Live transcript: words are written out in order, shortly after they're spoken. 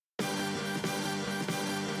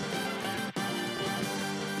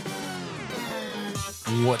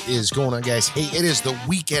What is going on, guys? Hey, it is the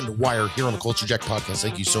Weekend Wire here on the Culture Jack podcast.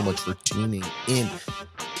 Thank you so much for tuning in.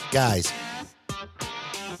 Guys,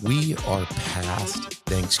 we are past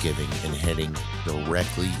Thanksgiving and heading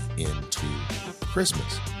directly into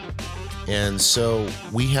Christmas. And so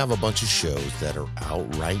we have a bunch of shows that are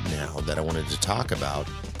out right now that I wanted to talk about.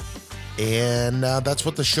 And that's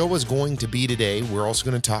what the show is going to be today. We're also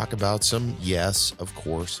going to talk about some, yes, of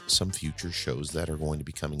course, some future shows that are going to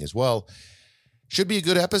be coming as well. Should be a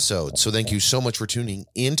good episode. So thank you so much for tuning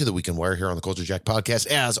into the Weekend Wire here on the Culture Jack podcast.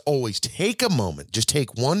 As always, take a moment, just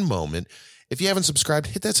take one moment. If you haven't subscribed,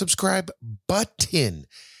 hit that subscribe button.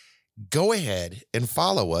 Go ahead and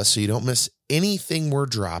follow us so you don't miss anything we're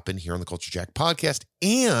dropping here on the Culture Jack podcast,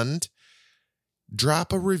 and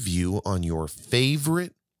drop a review on your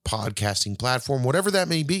favorite podcasting platform, whatever that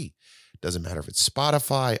may be. Doesn't matter if it's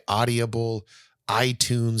Spotify, Audible,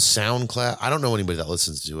 iTunes, SoundCloud. I don't know anybody that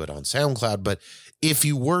listens to it on SoundCloud, but if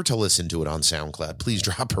you were to listen to it on SoundCloud, please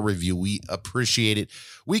drop a review. We appreciate it.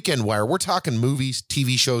 Weekend Wire, we're talking movies,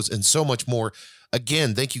 TV shows, and so much more.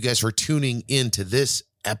 Again, thank you guys for tuning into this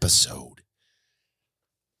episode.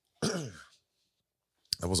 That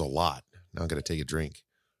was a lot. Now I'm going to take a drink.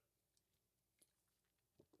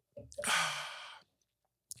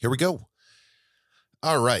 Here we go.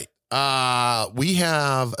 All right. We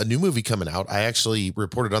have a new movie coming out. I actually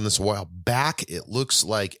reported on this a while back. It looks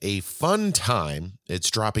like a fun time. It's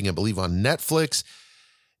dropping, I believe, on Netflix.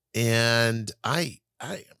 And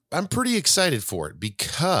I'm pretty excited for it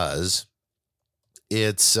because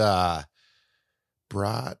it's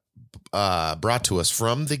brought to us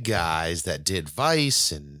from the guys that did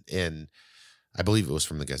Vice, and I believe it was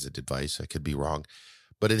from the guys that did Vice. I could be wrong.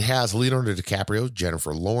 But it has Leonardo DiCaprio,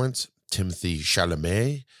 Jennifer Lawrence, Timothy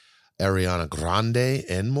Chalamet, Ariana Grande,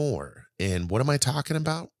 and more. And what am I talking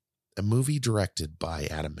about? A movie directed by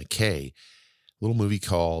Adam McKay. A little movie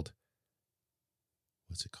called,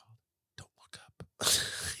 what's it called? Don't Look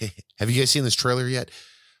Up. Have you guys seen this trailer yet?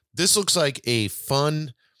 This looks like a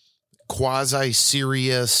fun,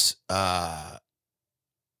 quasi-serious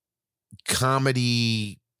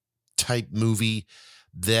comedy type movie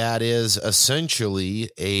that is essentially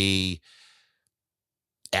a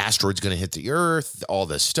asteroid's going to hit the earth. All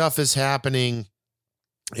this stuff is happening.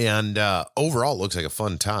 And overall, it looks like a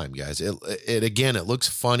fun time, guys. It looks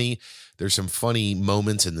funny. There's some funny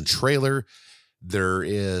moments in the trailer. There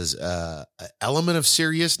is an element of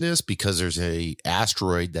seriousness because there's a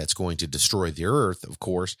asteroid that's going to destroy the earth, of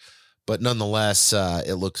course. But nonetheless, to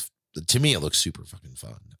me, it looks super fucking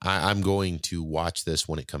fun. I'm going to watch this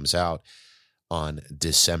when it comes out on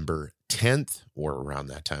December 10th, or around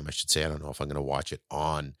that time, I should say. I don't know if I'm going to watch it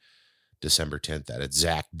on December 10th, that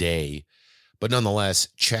exact day. But nonetheless,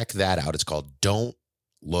 check that out. It's called Don't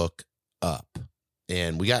Look Up.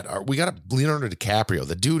 And we got Leonardo DiCaprio.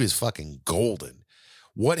 The dude is fucking golden.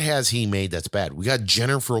 What has he made that's bad? We got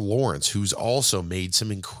Jennifer Lawrence, who's also made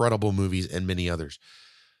some incredible movies and many others.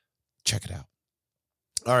 Check it out.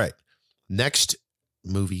 All right. Next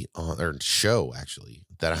movie show, actually,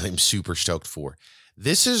 that I'm super stoked for.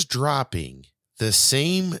 This is dropping the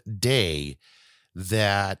same day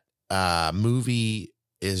that movie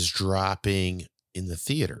is dropping in the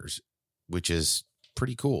theaters, which is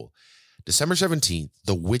pretty cool. December 17th,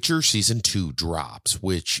 The Witcher Season 2 drops,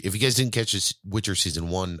 which, if you guys didn't catch this Witcher Season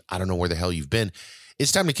 1, I don't know where the hell you've been.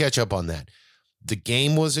 It's time to catch up on that. The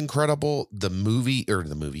game was incredible. The movie, I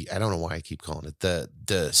don't know why I keep calling it.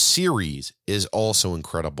 The series is also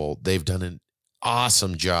incredible. They've done an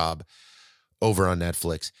awesome job over on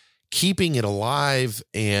Netflix, keeping it alive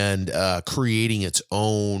and creating its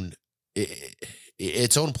own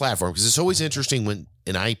platform. Because it's always interesting when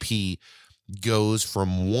an IP goes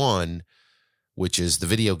from one, which is the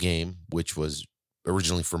video game, which was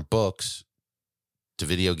originally from books, to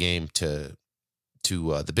video game to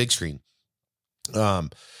the big screen.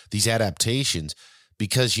 These adaptations,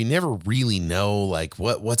 because you never really know like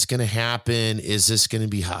what's going to happen. Is this going to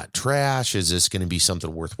be hot trash? Is this going to be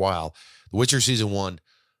something worthwhile? The Witcher Season 1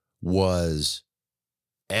 was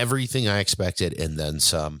everything I expected and then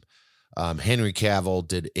some. Henry Cavill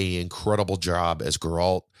did an incredible job as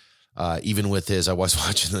Geralt. Even with I was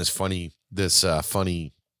watching this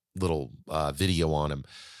funny little video on him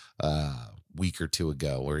a week or two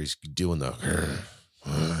ago where he's doing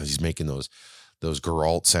he's making those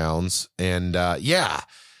Geralt sounds. And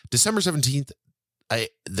December 17th,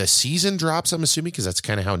 the season drops, I'm assuming, because that's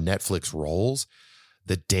kind of how Netflix rolls.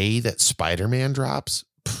 The day that Spider-Man drops,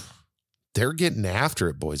 they're getting after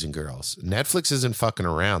it, boys and girls. Netflix isn't fucking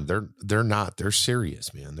around. They're not. They're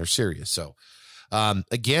serious, man. They're serious. So,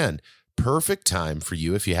 again, perfect time for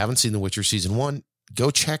you. If you haven't seen The Witcher Season 1,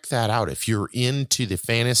 go check that out. If you're into the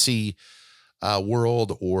fantasy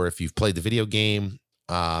world, or if you've played the video game,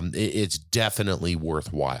 it's definitely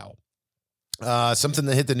worthwhile. Something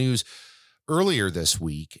that hit the news earlier this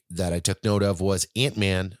week that I took note of was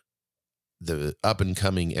Ant-Man, the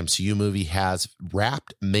up-and-coming MCU movie, has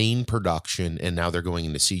wrapped main production, and now they're going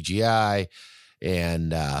into CGI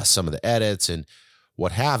and some of the edits and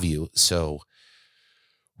what have you. So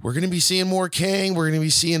we're going to be seeing more Kang. We're going to be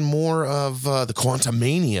seeing more of the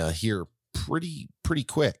Quantumania here pretty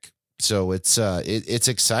quick. So it's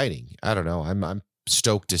exciting. I don't know. I'm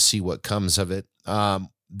stoked to see what comes of it.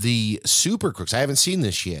 The Super Crooks, I haven't seen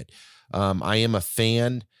this yet. I am a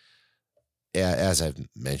fan, as I've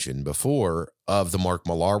mentioned before, of the Mark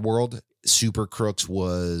Millar world. Super Crooks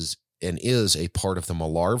was and is a part of the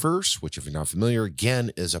Millarverse, which, if you're not familiar,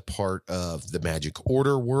 again, is a part of the Magic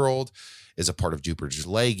Order world, is a part of Jupiter's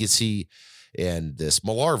Legacy, and this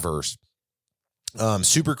Millarverse.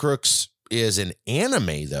 Super Crooks is an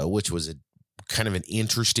anime, though, which was a kind of an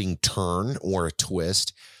interesting turn or a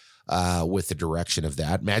twist with the direction of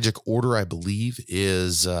that. Magic Order, I believe,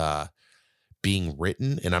 is being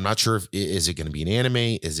written, and I'm not sure if is it going to be an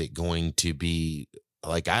anime? Is it going to be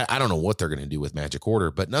like, I don't know what they're going to do with Magic Order,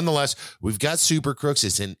 but nonetheless, we've got Super Crooks.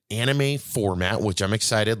 It's an anime format, which I'm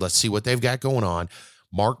excited. Let's see what they've got going on.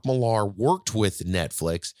 Mark Millar worked with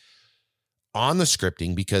Netflix on the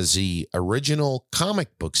scripting because the original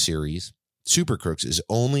comic book series, Super Crooks, is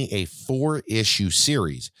only a 4-issue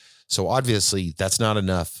series. So obviously that's not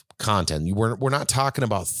enough content. We're not talking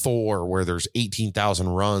about Thor, where there's 18,000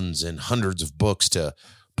 runs and hundreds of books to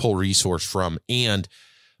pull resource from, and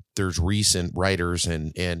there's recent writers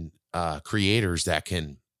and creators that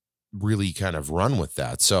can really kind of run with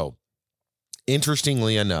that. So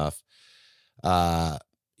interestingly enough,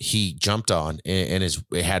 he jumped on and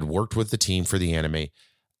had worked with the team for the anime.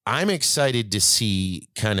 I'm excited to see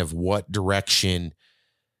kind of what direction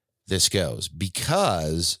this goes,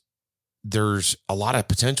 because there's a lot of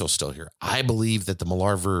potential still here. I believe that the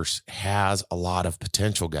Millarverse has a lot of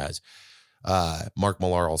potential, guys. Mark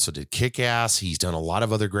Millar also did Kick-Ass. He's done a lot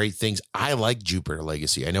of other great things. I like Jupiter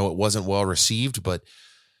Legacy. I know it wasn't well received, but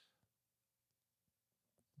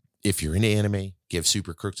if you're into anime, give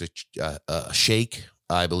Super Crooks a shake.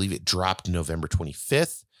 I believe it dropped November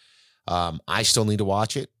 25th. I still need to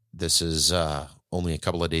watch it. This is only a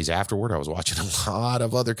couple of days afterward. I was watching a lot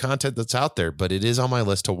of other content that's out there, but it is on my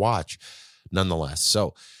list to watch nonetheless.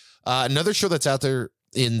 So another show that's out there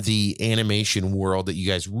in the animation world that you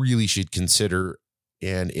guys really should consider,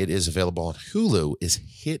 and it is available on Hulu, is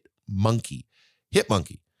Hit Monkey.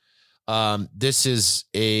 This is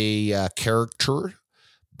a character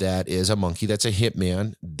that is a monkey that's a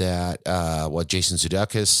hitman that Jason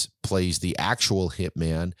Sudeikis plays the actual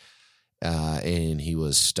hitman, and he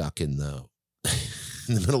was stuck in the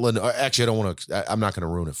in the middle of, actually, I'm not going to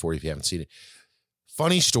ruin it for you if you haven't seen it.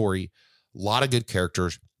 Funny story, a lot of good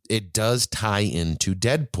characters. It does tie into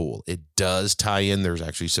Deadpool. It does tie in. There's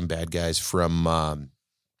actually some bad guys from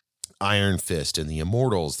Iron Fist and the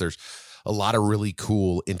Immortals. There's a lot of really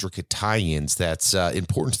cool, intricate tie-ins that's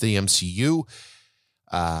important to the MCU.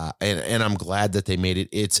 And I'm glad that they made it.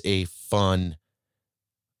 It's a fun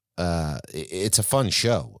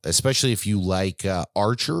show, especially if you like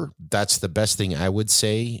Archer. That's the best thing I would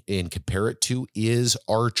say and compare it to is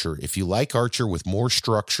Archer. If you like Archer with more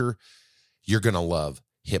structure, you're going to love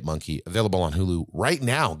Hit Monkey. Available on Hulu right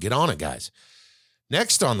now. Get on it, guys.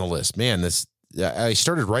 Next on the list, man, I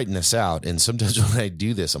started writing this out, and sometimes when I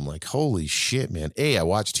do this, I'm like, holy shit, man. A, I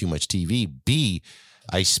watch too much TV. B,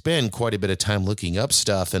 I spend quite a bit of time looking up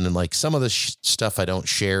stuff, and then like some of the stuff I don't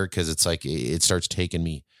share because it's like it starts taking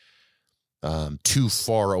me too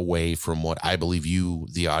far away from what I believe you,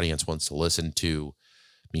 the audience, wants to listen to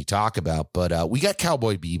me talk about. But we got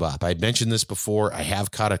Cowboy Bebop. I mentioned this before. I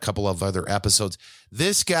have caught a couple of other episodes.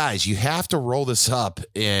 This, guys, you have to roll this up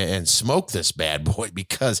and smoke this bad boy,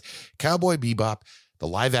 because Cowboy Bebop, the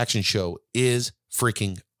live action show, is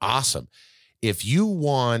freaking awesome. If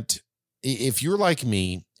you're like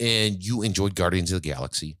me and you enjoyed Guardians of the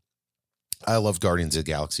Galaxy, I love Guardians of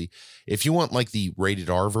the Galaxy. If you want like the rated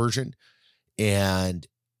R version and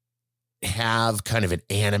have kind of an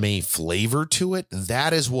anime flavor to it,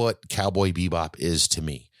 that is what Cowboy Bebop is to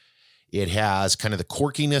me. It has kind of the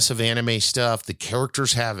quirkiness of anime stuff. The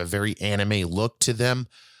characters have a very anime look to them.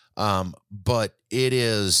 But it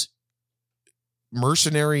is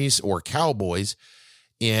mercenaries or cowboys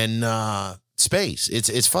in space.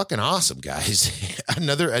 It's fucking awesome, guys.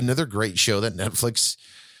 Another great show that Netflix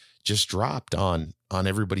just dropped on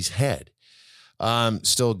everybody's head.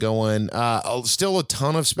 Still going, still a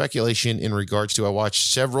ton of speculation in regards to, I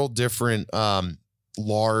watched several different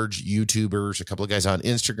large YouTubers, a couple of guys on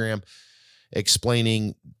Instagram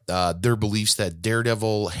explaining their beliefs that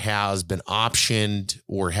Daredevil has been optioned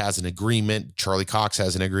or has an agreement. Charlie Cox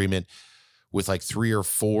has an agreement with like 3 or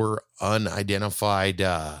 4 unidentified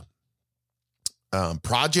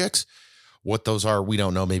projects. What those are, we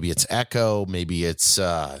don't know. Maybe it's Echo, maybe it's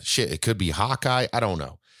it could be Hawkeye. I don't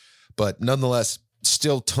know. But nonetheless,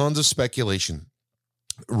 still tons of speculation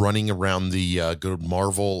running around the good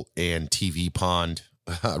Marvel and TV pond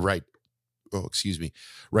right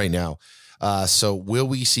now. So will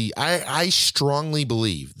we see, I strongly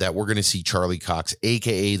believe that we're going to see Charlie Cox,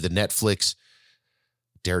 aka the Netflix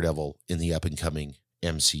Daredevil, in the up and coming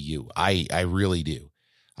MCU. I really do.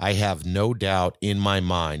 I have no doubt in my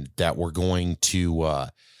mind that we're going to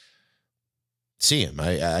see him.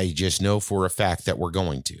 I just know for a fact that we're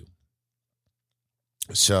going to.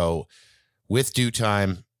 So with due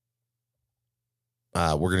time,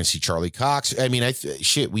 we're going to see Charlie Cox. I mean,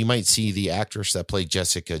 we might see the actress that played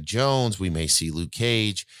Jessica Jones. We may see Luke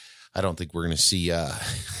Cage. I don't think we're going to see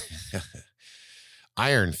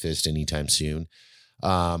Iron Fist anytime soon.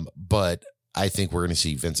 But I think we're going to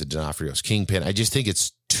see Vincent D'Onofrio's Kingpin. I just think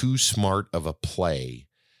it's too smart of a play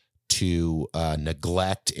to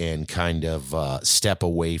neglect and kind of step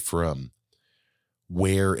away from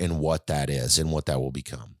where and what that is and what that will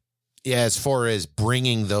become. Yeah, as far as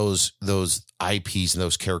bringing those IPs and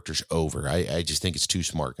those characters over, I just think it's too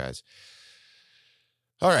smart, guys.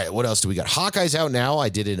 All right, what else do we got? Hawkeye's out now. I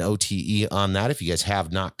did an OTE on that. If you guys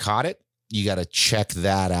have not caught it, you got to check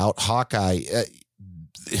that out. Hawkeye,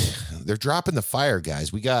 they're dropping the fire,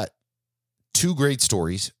 guys. We got 2 great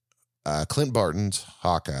stories. Clint Barton's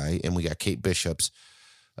Hawkeye, and we got Kate Bishop's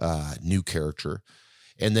new character.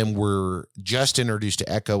 And then we're just introduced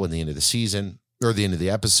to Echo in the end of the season, or the end of the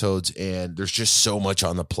episodes, and there's just so much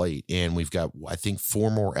on the plate. And we've got, I think, 4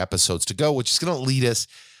 more episodes to go, which is going to lead us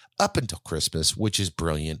up until Christmas, which is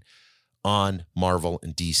brilliant on Marvel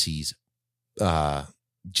and DC's. They're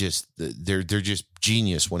just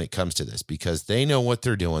genius when it comes to this, because they know what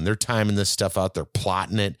they're doing. They're timing this stuff out. They're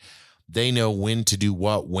plotting it. They know when to do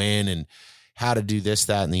what, when, and how to do this,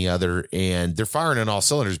 that, and the other. And they're firing on all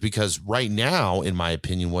cylinders, because right now, in my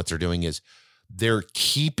opinion, what they're doing is they're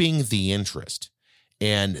keeping the interest.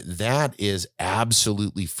 And that is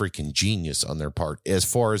absolutely freaking genius on their part, as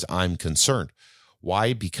far as I'm concerned.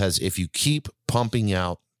 Why? Because if you keep pumping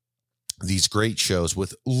out these great shows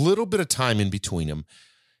with a little bit of time in between them,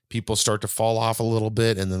 people start to fall off a little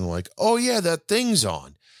bit, and then they're like, oh yeah, that thing's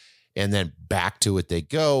on. And then back to it they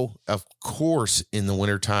go. Of course, in the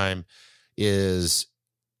wintertime is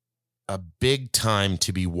a big time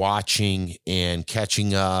to be watching and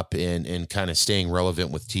catching up and kind of staying relevant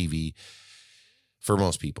with TV for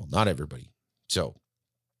most people, not everybody. So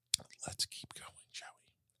let's keep going, shall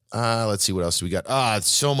we? Let's see what else we got.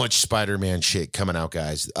 So much Spider-Man shit coming out,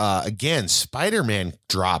 guys. Again, Spider-Man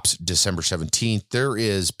drops December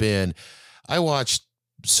 17th. I watched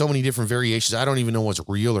so many different variations. I don't even know what's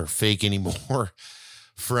real or fake anymore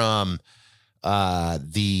from what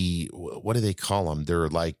do they call them? They're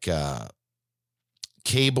like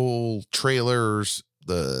cable trailers.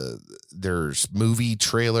 There's movie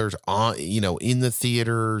trailers on, in the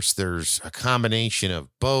theaters. There's a combination of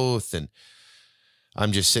both. And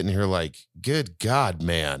I'm just sitting here like, good God,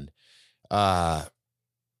 man.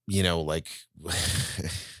 Like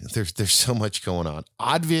there's so much going on.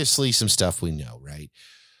 Obviously some stuff we know, right?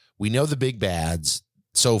 We know the big bads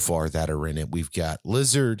so far that are in it. We've got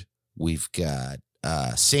Lizard. We've got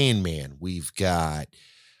Sandman. We've got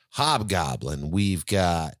Hobgoblin. We've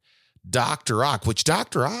got Dr. Ock, which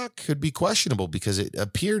Dr. Ock could be questionable, because it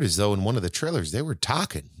appeared as though in one of the trailers they were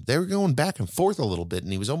talking. They were going back and forth a little bit,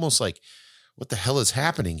 and he was almost like, what the hell is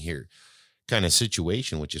happening here kind of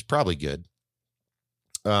situation, which is probably good.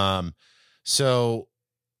 So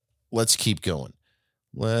let's keep going.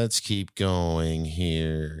 Let's keep going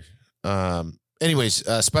here.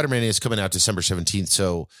 Anyways, Spider-Man is coming out December 17th.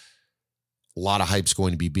 So a lot of hype's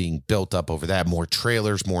going to be being built up over that. More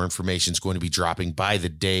trailers, more information is going to be dropping by the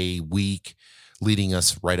day, week, leading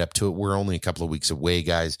us right up to it. We're only a couple of weeks away,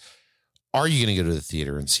 guys. Are you going to go to the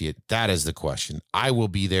theater and see it? That is the question. I will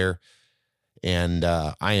be there, and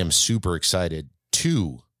I am super excited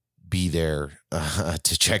to be there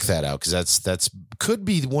to check that out, because that's could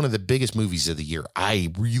be one of the biggest movies of the year.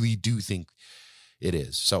 I really do think it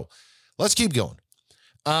is. So let's keep going.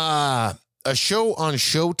 A show on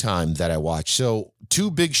Showtime that I watched. So 2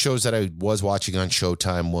 big shows that I was watching on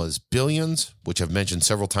Showtime was Billions, which I've mentioned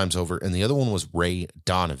several times over, and the other one was Ray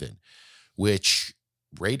Donovan, which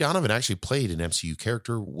Ray Donovan actually played an MCU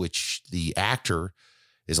character, which the actor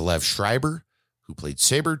is Lev Schreiber, who played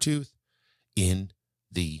Sabretooth in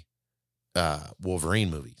the Wolverine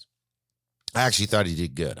movies. I actually thought he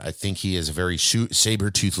did good. I think he is a very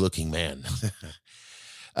saber-tooth looking man.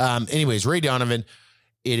 Anyways, Ray Donovan,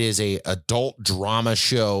 it is a adult drama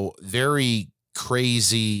show, very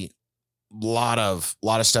crazy, lot of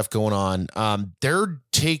stuff going on. They're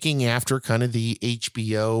taking after kind of the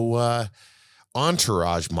HBO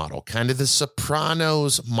Entourage model, kind of the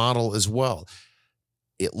Sopranos model as well.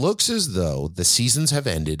 It looks as though the seasons have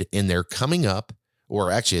ended and they're coming up,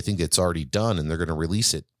 or actually I think it's already done and they're going to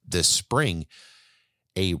release it this spring,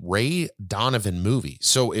 a Ray Donovan movie.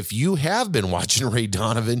 So if you have been watching Ray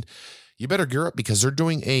Donovan, you better gear up because they're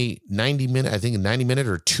doing a 90-minute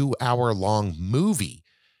or 2 hour long movie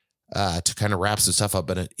to kind of wrap some stuff up.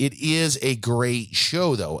 But it is a great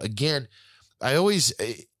show though. Again, I always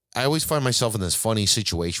find myself in this funny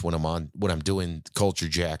situation when I'm doing Culture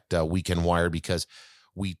Jacked Weekend Wire, because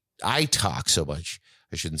I talk so much.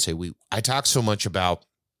 I shouldn't say I talk so much about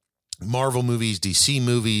Marvel movies, DC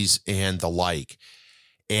movies, and the like.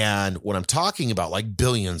 And when I'm talking about like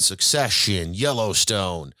Billions, Succession,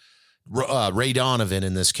 Yellowstone, Ray Donovan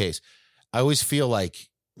in this case, I always feel like,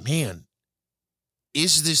 man,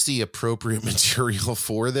 is this the appropriate material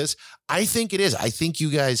for this? I think it is. I think you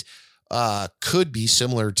guys could be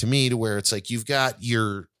similar to me, to where it's like you've got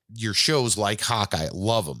your shows like Hawkeye,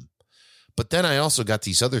 love them. But then I also got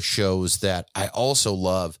these other shows that I also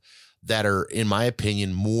love that are, in my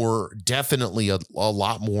opinion, definitely a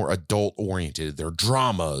lot more adult oriented. They're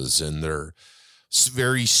dramas and they're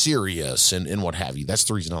very serious and what have you. That's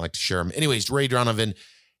the reason I like to share them. Anyways, Ray Donovan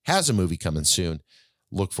has a movie coming soon.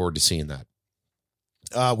 Look forward to seeing that.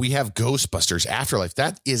 We have Ghostbusters Afterlife.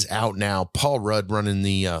 That is out now. Paul Rudd running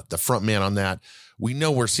the front man on that. We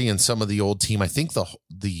know we're seeing some of the old team. I think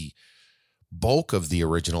the bulk of the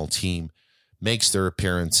original team makes their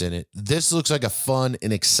appearance in it. This looks like a fun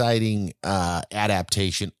and exciting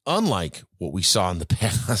adaptation, unlike what we saw in the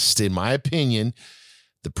past. In my opinion,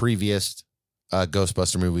 the previous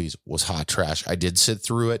Ghostbuster movies was hot trash. I did sit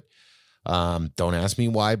through it. Don't ask me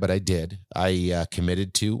why, but I did. I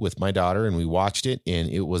committed to with my daughter, and we watched it, and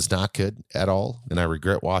it was not good at all, and I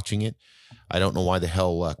regret watching it. I don't know why the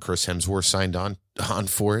hell Chris Hemsworth signed on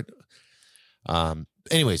for it.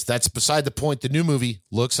 Anyways, that's beside the point. The new movie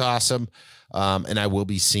looks awesome. And I will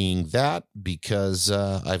be seeing that because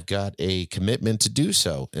I've got a commitment to do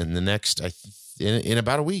so in the next, in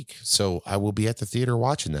about a week. So I will be at the theater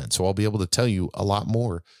watching that. So I'll be able to tell you a lot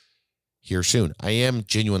more here soon. I am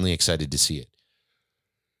genuinely excited to see it.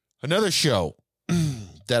 Another show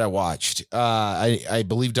that I watched, I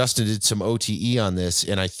believe Dustin did some OTE on this,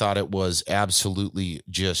 and I thought it was absolutely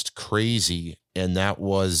just crazy. And that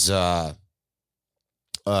was a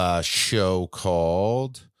show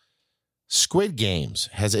called Squid Games.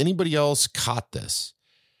 Has anybody else caught this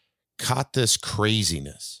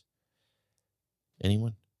craziness?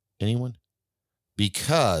 Anyone?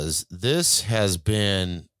 Because this has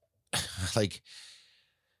been like,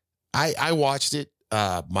 I watched it.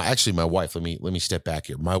 My wife, let me step back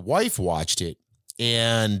here. My wife watched it,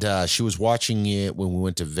 and she was watching it when we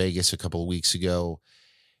went to Vegas a couple of weeks ago.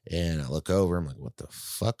 And I look over, I'm like, what the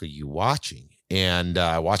fuck are you watching? And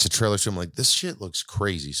I watched the trailer, so I'm like, this shit looks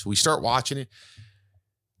crazy. So we start watching it.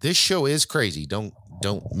 This show is crazy. Don't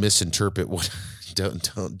misinterpret what,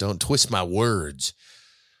 don't twist my words.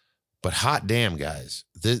 But hot damn, guys,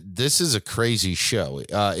 this is a crazy show.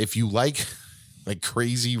 If you like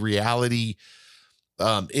crazy reality,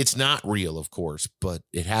 it's not real, of course, but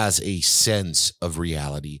it has a sense of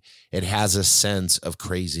reality. It has a sense of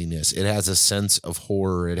craziness. It has a sense of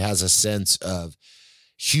horror. It has a sense of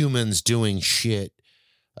humans doing shit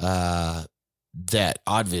that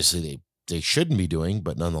obviously they shouldn't be doing,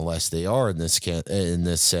 but nonetheless they are in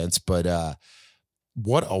this sense. But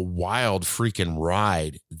what a wild freaking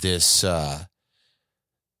ride this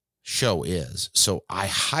show is. So I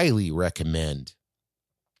highly recommend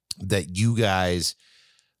that you guys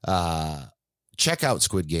check out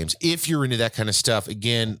Squid Games if you're into that kind of stuff.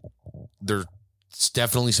 Again, there's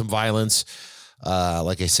definitely some violence.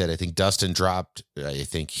 Like I said, I think Dustin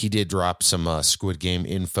did drop some Squid Game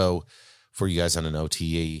info for you guys on an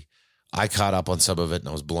OTE. I caught up on some of it and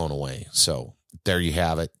I was blown away. So there you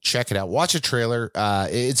have it. Check it out. Watch a trailer.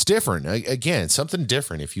 It's different. Again, it's something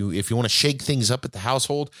different. If you want to shake things up at the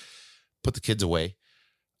household, put the kids away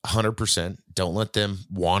 100%. Don't let them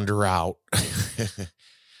wander out,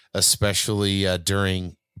 especially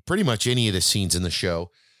during pretty much any of the scenes in the show.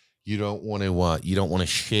 You don't want to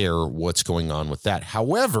share what's going on with that.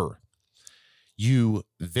 However, you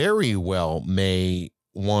very well may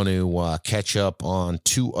want to catch up on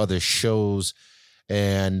two other shows,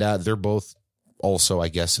 and they're both also, I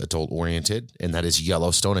guess, adult oriented, and that is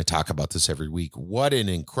Yellowstone. I talk about this every week. What an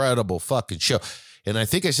incredible fucking show. And I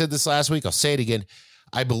think I said this last week. I'll say it again.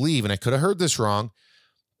 I believe, and I could have heard this wrong,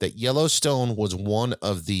 that Yellowstone was one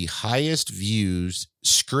of the highest viewed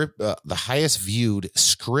scripted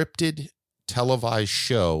televised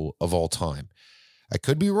show of all time. I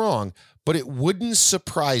could be wrong, but it wouldn't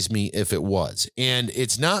surprise me if it was. And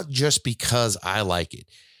it's not just because I like it.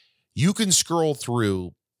 You can scroll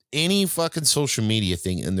through any fucking social media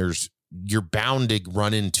thing and you're bound to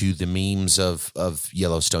run into the memes of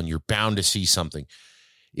Yellowstone. You're bound to see something.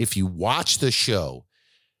 If you watch the show,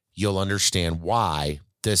 you'll understand why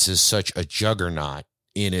this is such a juggernaut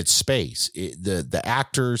in its space. The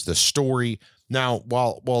actors, the story. Now,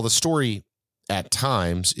 while the story at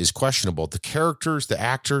times is questionable, the characters, the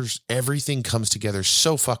actors, everything comes together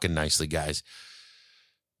so fucking nicely, guys.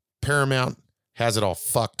 Paramount has it all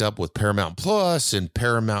fucked up with Paramount Plus and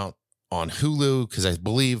Paramount on Hulu, because I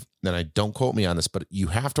believe, and don't quote me on this, but you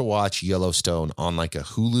have to watch Yellowstone on like a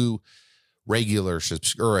Hulu regular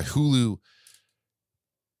or a Hulu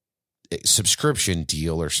subscription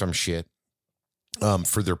deal or some shit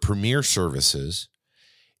for their premiere services,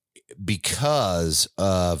 because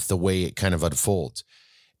of the way it kind of unfolds.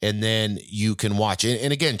 And then you can watch it.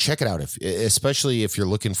 And again, check it out. Especially if you're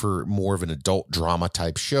looking for more of an adult drama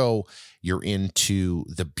type show, you're into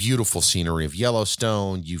the beautiful scenery of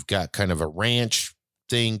Yellowstone. You've got kind of a ranch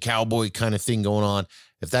thing, cowboy kind of thing going on.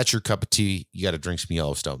 If that's your cup of tea, you got to drink some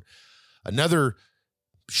Yellowstone. Another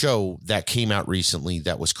show that came out recently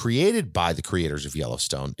that was created by the creators of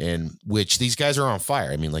Yellowstone, and which these guys are on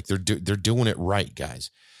fire. I mean, like they're doing it right, guys.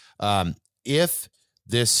 If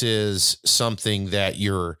this is something that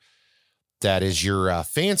is your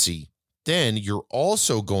fancy, then you're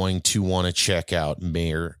also going to want to check out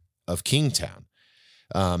Mayor of Kingstown.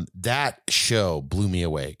 That show blew me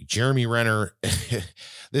away. Jeremy Renner,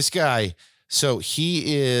 this guy, so he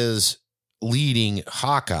is leading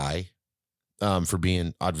Hawkeye for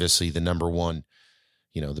being obviously the number one,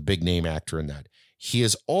 the big name actor in that. He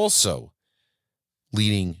is also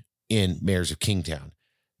leading in Mayors of Kingstown.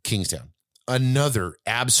 Another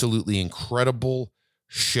absolutely incredible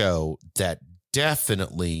show that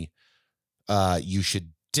definitely you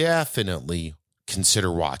should definitely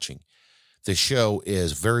consider watching. The show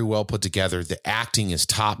is very well put together. The acting is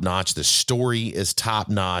top notch. The story is top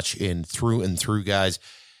notch and through, guys.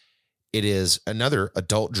 It is another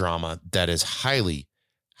adult drama that is highly,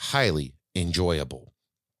 highly enjoyable.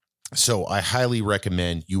 So I highly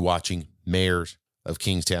recommend you watching Mayors of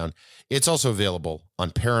Kingstown. It's also available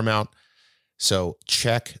on Paramount. So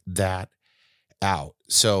check that out.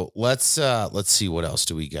 So let's see, what else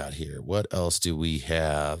do we got here? What else do we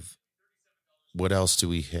have? Oh,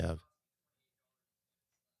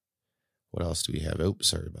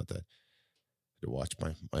 sorry about that. To watch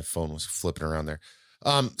my phone was flipping around there.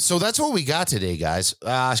 So that's what we got today, guys.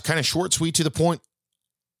 Kind of short, sweet, to the point.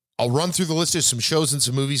 I'll run through the list of some shows and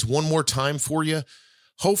some movies one more time for you.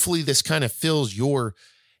 Hopefully this kind of fills your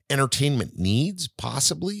entertainment needs,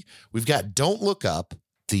 possibly. We've got Don't Look Up,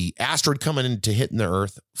 the asteroid coming into hitting the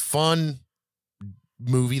Earth. Fun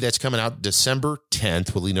movie that's coming out December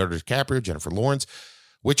 10th with Leonardo DiCaprio, Jennifer Lawrence.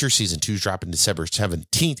 Witcher Season 2 is dropping December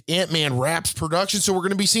 17th. Ant-Man wraps production, so we're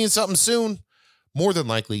going to be seeing something soon. More than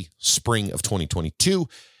likely, spring of 2022.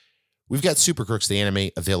 We've got Super Crooks, the anime,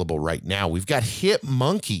 available right now. We've got Hit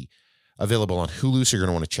Monkey available on Hulu, so you're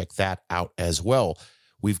going to want to check that out as well.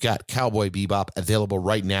 We've got Cowboy Bebop available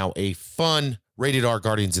right now, a fun rated R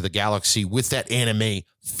Guardians of the Galaxy with that anime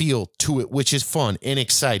feel to it, which is fun and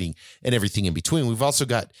exciting and everything in between. We've also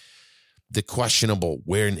got the questionable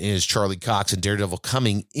When Is Charlie Cox and Daredevil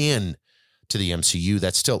coming in to the MCU.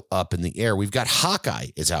 That's still up in the air. We've got Hawkeye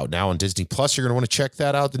is out now on Disney Plus. You're going to want to check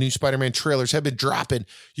that out. The new Spider-Man trailers have been dropping.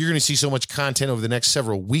 You're going to see so much content over the next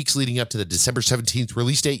several weeks leading up to the December 17th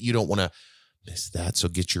release date. You don't want to miss that. So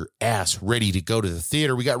get your ass ready to go to the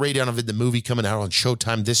theater. We got Ray Donovan, the movie, coming out on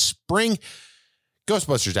Showtime this spring.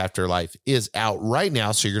 Ghostbusters Afterlife is out right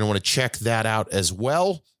now, so you're going to want to check that out as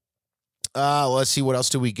well. Let's see, what else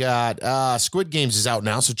do we got? Squid Games is out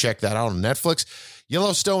now, so check that out on Netflix.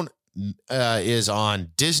 Yellowstone is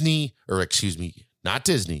on Disney, or excuse me, not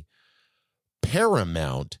Disney,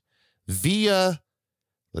 Paramount via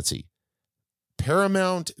a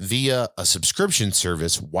subscription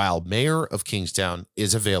service, while Mayor of Kingstown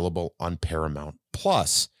is available on Paramount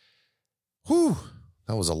Plus. Whew,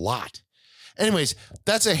 that was a lot. Anyways,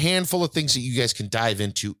 that's a handful of things that you guys can dive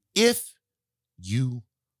into if you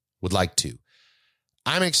would like to.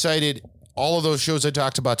 I'm excited. All of those shows I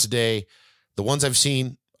talked about today, the ones I've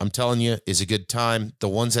seen, I'm telling you, is a good time. The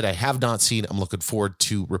ones that I have not seen, I'm looking forward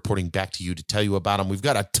to reporting back to you to tell you about them. We've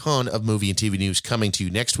got a ton of movie and TV news coming to you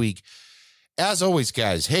next week. As always,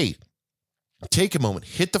 guys, hey, take a moment,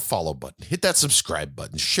 hit the follow button, hit that subscribe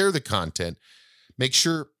button, share the content. Make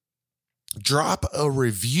sure, drop a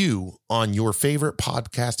review on your favorite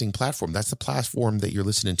podcasting platform. That's the platform that you're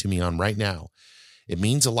listening to me on right now. It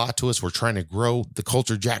means a lot to us. We're trying to grow the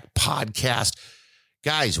Culture Jack podcast.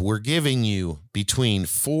 Guys, we're giving you between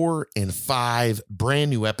 4 and 5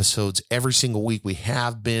 brand new episodes every single week. We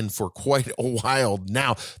have been for quite a while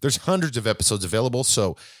now. There's hundreds of episodes available.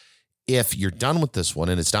 So if you're done with this one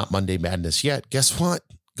and it's not Monday Madness yet, guess what?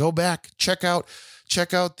 Go back, check out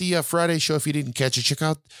the Friday show if you didn't catch it. Check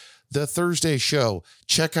out the Thursday show.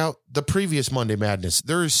 Check out the previous Monday Madness.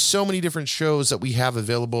 There's so many different shows that we have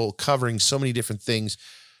available covering so many different things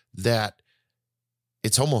that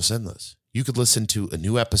it's almost endless. You could listen to a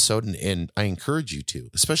new episode, and I encourage you to,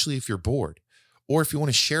 especially if you're bored or if you want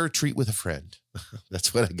to share a treat with a friend.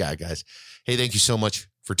 That's what I got, guys. Hey, thank you so much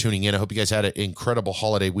for tuning in. I hope you guys had an incredible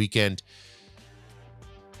holiday weekend.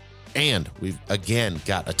 And we've, again,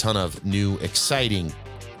 got a ton of new, exciting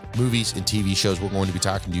movies and TV shows we're going to be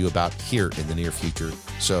talking to you about here in the near future.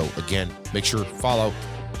 So, again, make sure to follow,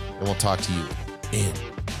 and we'll talk to you in